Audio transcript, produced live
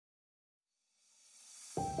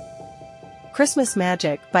Christmas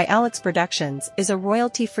Magic by Alex Productions is a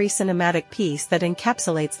royalty-free cinematic piece that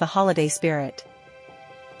encapsulates the holiday spirit.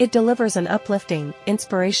 It delivers an uplifting,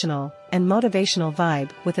 inspirational, and motivational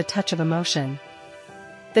vibe with a touch of emotion.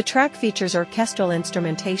 The track features orchestral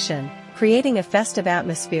instrumentation, creating a festive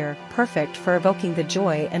atmosphere perfect for evoking the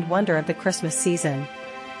joy and wonder of the Christmas season.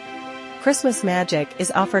 Christmas Magic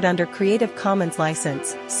is offered under Creative Commons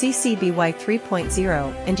license, CC BY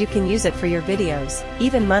 3.0, and you can use it for your videos,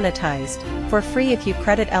 even monetized, for free if you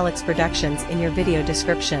credit Alex Productions in your video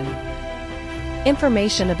description.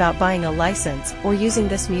 Information about buying a license or using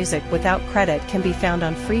this music without credit can be found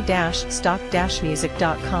on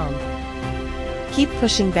free-stock-music.com. Keep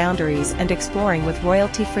pushing boundaries and exploring with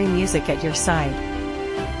royalty-free music at your side.